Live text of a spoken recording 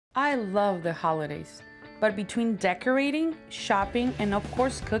I love the holidays, but between decorating, shopping, and of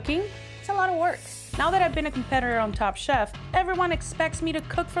course cooking, it's a lot of work. Now that I've been a competitor on Top Chef, everyone expects me to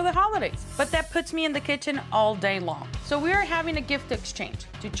cook for the holidays, but that puts me in the kitchen all day long. So we are having a gift exchange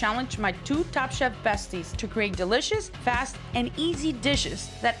to challenge my two Top Chef besties to create delicious, fast, and easy dishes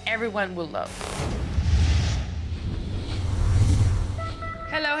that everyone will love.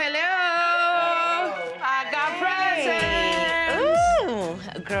 Hello, hello! I got presents! Ooh,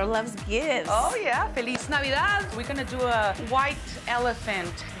 a girl loves gifts. Oh yeah, Feliz Navidad! We're gonna do a white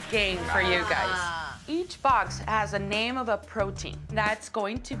elephant game for you guys. Each box has a name of a protein. That's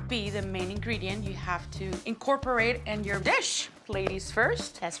going to be the main ingredient you have to incorporate in your dish. Ladies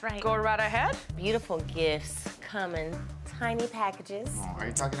first. That's right. Go right ahead. Beautiful gifts come in tiny packages. Oh, are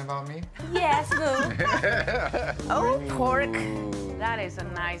you talking about me? Yes, boo. Oh, pork. That is a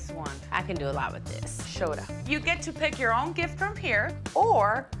nice one. I can do a lot with this. Shota. You get to pick your own gift from here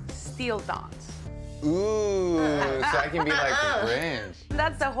or steal Dawn's. Ooh, so I can be like the Grinch.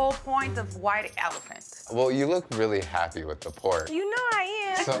 That's the whole point of white elephant. Well, you look really happy with the pork. You know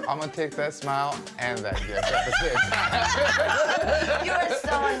I am. So I'm gonna take that smile and that gift at the same time. You are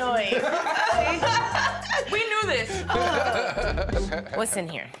so annoying. We knew this. What's in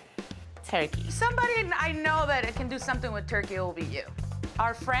here? Turkey. Somebody I know that can do something with turkey will be you.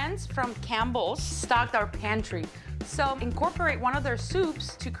 Our friends from Campbell's stocked our pantry. So incorporate one of their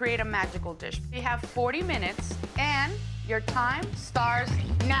soups to create a magical dish. You have 40 minutes and your time starts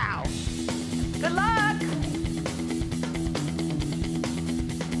now. Good luck!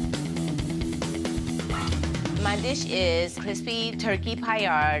 My dish is crispy turkey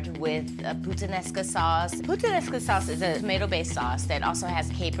paillard with a puttanesca sauce. Puttanesca sauce is a tomato-based sauce that also has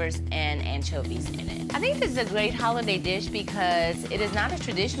capers and anchovies in it. I think this is a great holiday dish because it is not a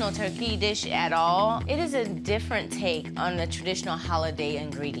traditional turkey dish at all. It is a different take on the traditional holiday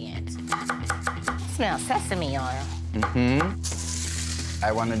ingredient. Smell sesame oil.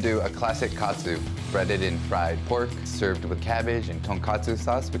 I want to do a classic katsu, breaded in fried pork, served with cabbage and tonkatsu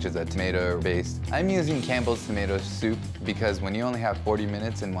sauce, which is a tomato-based. I'm using Campbell's tomato soup because when you only have 40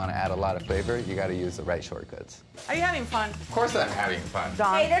 minutes and want to add a lot of flavor, you got to use the right shortcuts. Are you having fun? Of course I'm having fun.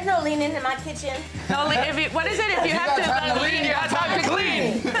 Dawn. Hey, there's no leaning in my kitchen. No, what is it? If you have to lean, you have time to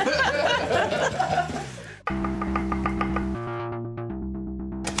clean.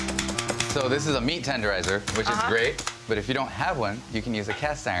 So this is a meat tenderizer, which is great. But if you don't have one, you can use a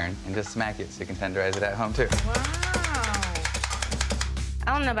cast iron and just smack it so you can tenderize it at home too. Wow.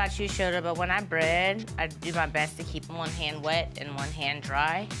 I don't know about you, Shota, but when I bread, I do my best to keep one hand wet and one hand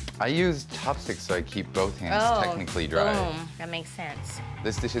dry. I use chopsticks so I keep both hands technically dry. Boom. That makes sense.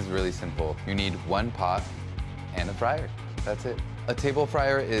 This dish is really simple. You need one pot and a fryer. That's it. A table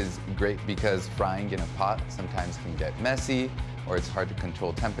fryer is great because frying in a pot sometimes can get messy or it's hard to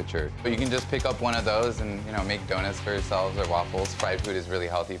control temperature. But you can just pick up one of those and, you know, make donuts for yourselves or waffles. Fried food is really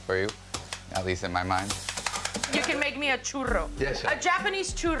healthy for you, at least in my mind. You can make me a churro. Yes, a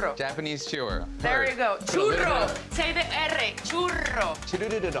Japanese churro. Japanese churro. There you go. Churro. Say the R. Churro.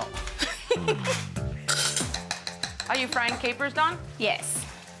 Churro. Are you frying capers, Dawn? Yes.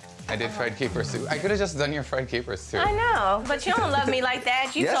 I did fried capers too. I could have just done your fried capers too. I know, but you don't love me like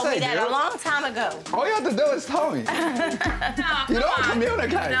that. You told me that a long time ago. All you have to do is tell me. No, You don't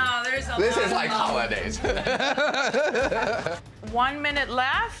communicate. No, there's a This lot is like holidays. 1 minute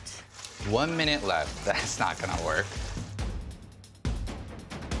left. 1 minute left. That's not gonna work.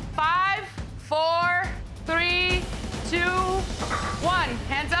 5, 4, 3, 2, 1.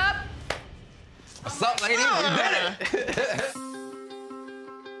 Hands up. What's up, lady? You did it.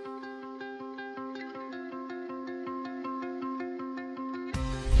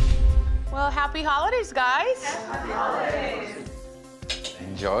 Well, happy holidays, guys. Happy holidays.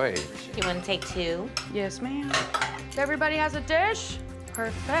 Enjoy. You want to take two? Yes, ma'am. Everybody has a dish?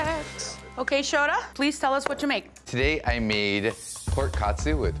 Perfect. Okay, Shota, please tell us what you make. Today I made pork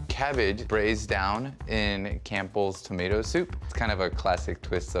katsu with cabbage braised down in Campbell's tomato soup. It's kind of a classic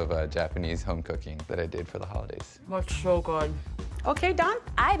twist of Japanese home cooking that I did for the holidays. That's so good. Okay, Dawn?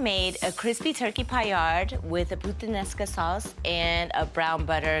 I made a crispy turkey paillard with a puttanesca sauce and a brown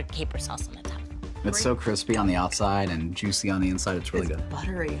butter caper sauce on the top. It's so crispy on the outside and juicy on the inside. It's really good.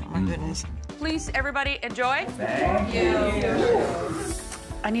 Buttery, oh my goodness. Please, everybody, enjoy. Thank you.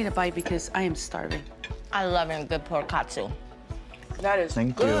 I need a bite because I am starving. I love a good pork katsu. That is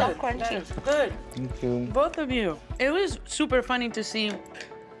Thank good. you. So crunchy. That is good. Thank you. Both of you. It was super funny to see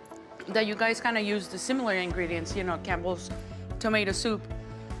that you guys kind of used the similar ingredients, you know, Campbell's tomato soup,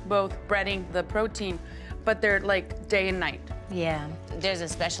 both breading the protein, but they're like day and night. Yeah. There's a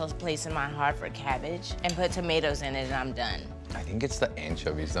special place in my heart for cabbage, and put tomatoes in it and I'm done. I think it's the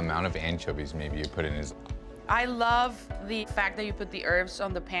anchovies. The amount of anchovies maybe you put in is... I love the fact that you put the herbs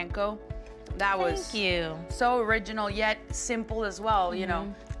on the panko. That was Thank you. so original, yet simple as well, you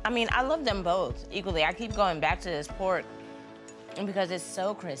know. I mean, I love them both equally. I keep going back to this pork because it's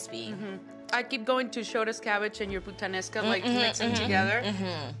so crispy. I keep going to Shota's cabbage and your puttanesca, like mixing together.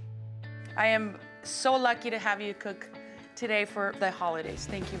 I am so lucky to have you cook today for the holidays.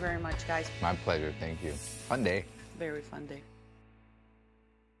 Thank you very much, guys. My pleasure, thank you. Fun day. Very fun day.